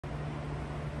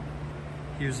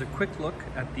Here's a quick look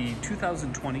at the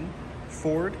 2020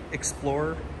 Ford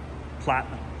Explorer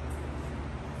Platinum.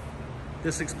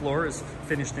 This Explorer is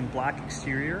finished in black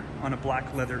exterior on a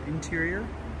black leather interior,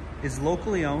 is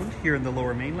locally owned here in the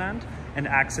Lower Mainland and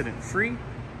accident-free.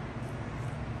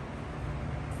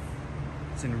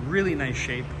 It's in really nice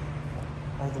shape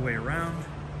all the way around.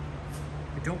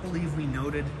 I don't believe we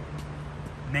noted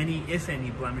many, if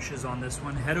any, blemishes on this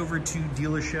one. Head over to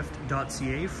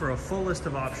DealerShift.ca for a full list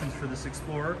of options for this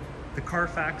Explorer, the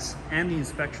Carfax and the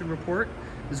inspection report,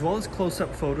 as well as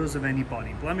close-up photos of any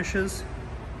body blemishes.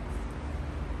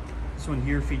 This one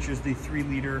here features the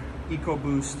 3-liter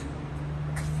EcoBoost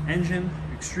engine,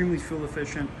 extremely fuel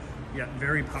efficient, yet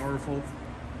very powerful.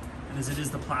 And as it is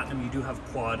the Platinum, you do have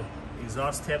quad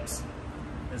exhaust tips.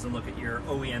 There's a look at your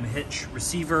OEM hitch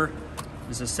receiver.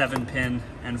 There's a 7-pin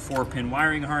and 4-pin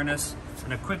wiring harness,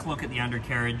 and a quick look at the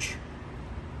undercarriage.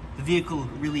 The vehicle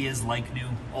really is like new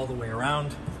all the way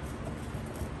around.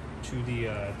 To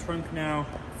the trunk now.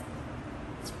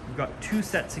 We've got 2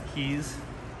 sets of keys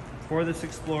for this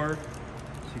Explorer,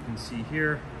 as you can see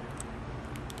here.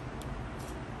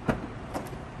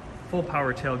 Full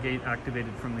power tailgate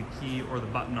activated from the key or the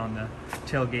button on the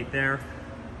tailgate there.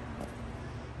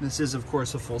 This is, of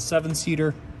course, a full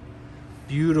 7-seater.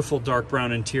 Beautiful dark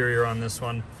brown interior on this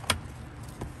one.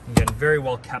 Again, very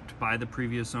well kept by the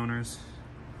previous owners.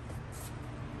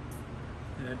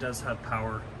 And it does have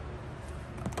power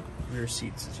rear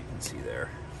seats, as you can see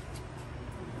there.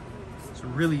 So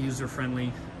really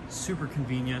user-friendly, super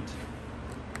convenient.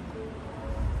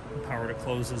 Power to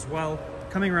close as well.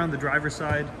 Coming around the driver's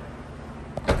side,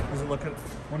 there's a look at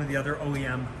one of the other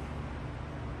OEM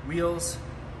wheels.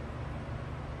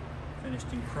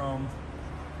 Finished in chrome.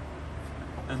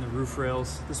 And the roof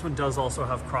rails. This one does also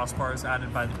have crossbars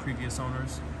added by the previous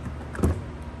owners.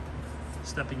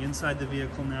 Stepping inside the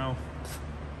vehicle now.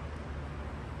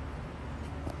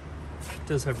 It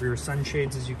does have rear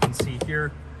sunshades, as you can see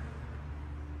here.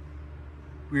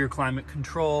 Rear climate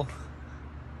control.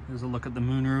 There's a look at the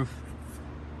moonroof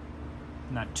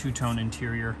and that 2-tone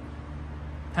interior.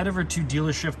 Head over to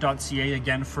DealerShift.ca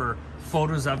again for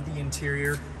photos of the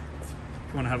interior if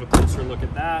you want to have a closer look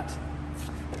at that.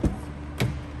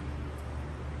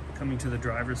 Coming to the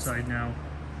driver's side now,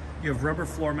 you have rubber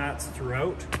floor mats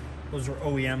throughout. Those are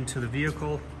OEM to the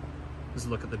vehicle. Let's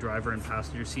look at the driver and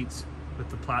passenger seats with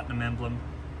the Platinum emblem.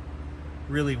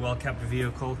 Really well kept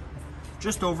vehicle.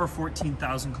 Just over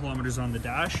 14,000 kilometers on the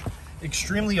dash.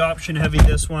 Extremely option heavy,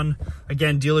 this one.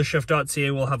 Again, DealerShift.ca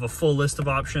will have a full list of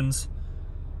options.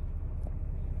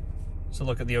 So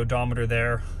look at the odometer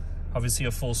there. Obviously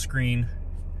a full screen.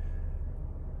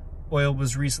 Oil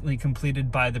was recently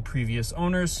completed by the previous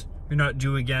owners. You're not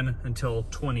due again until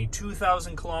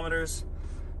 22,000 kilometers.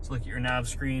 So look at your nav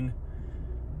screen.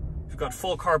 You've got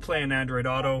full CarPlay and Android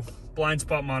Auto, blind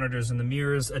spot monitors in the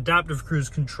mirrors, adaptive cruise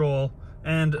control,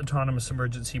 and autonomous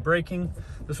emergency braking.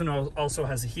 This one also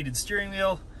has a heated steering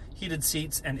wheel, heated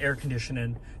seats, and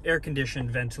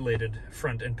air-conditioned ventilated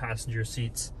front and passenger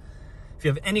seats. If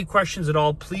you have any questions at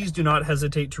all, please do not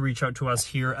hesitate to reach out to us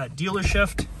here at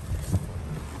DealerShift. You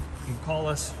can call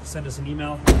us, send us an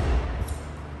email.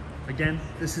 Again,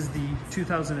 this is the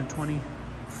 2020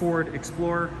 Ford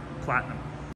Explorer Platinum.